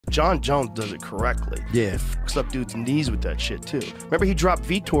John Jones does it correctly. Yeah. Fucks up dudes' knees with that shit too. Remember he dropped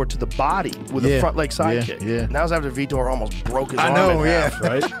Vitor to the body with a front leg side kick. Yeah. And that was after Vitor almost broke his arm in half,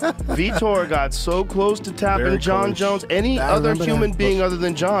 right? Vitor got so close to tapping John Jones. Any other human being other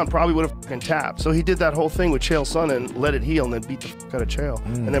than John probably would have fucking tapped. So he did that whole thing with Chael Sonnen, let it heal, and then beat the fuck out of Chael,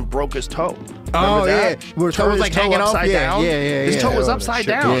 and then broke his toe. Remember that? Where his toe was like hanging off. Down. His toe was upside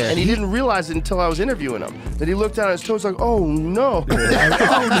down, Yeah. and he didn't realize it until I was interviewing him. Then he looked down at his toe, was like, "Oh no!" And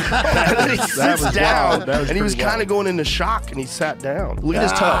then he sits down, and he was kind of going into shock, and he sat down. Look at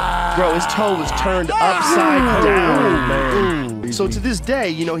his toe, bro. His toe was turned upside down, man. So to this day,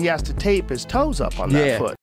 you know, he has to tape his toes up on that foot.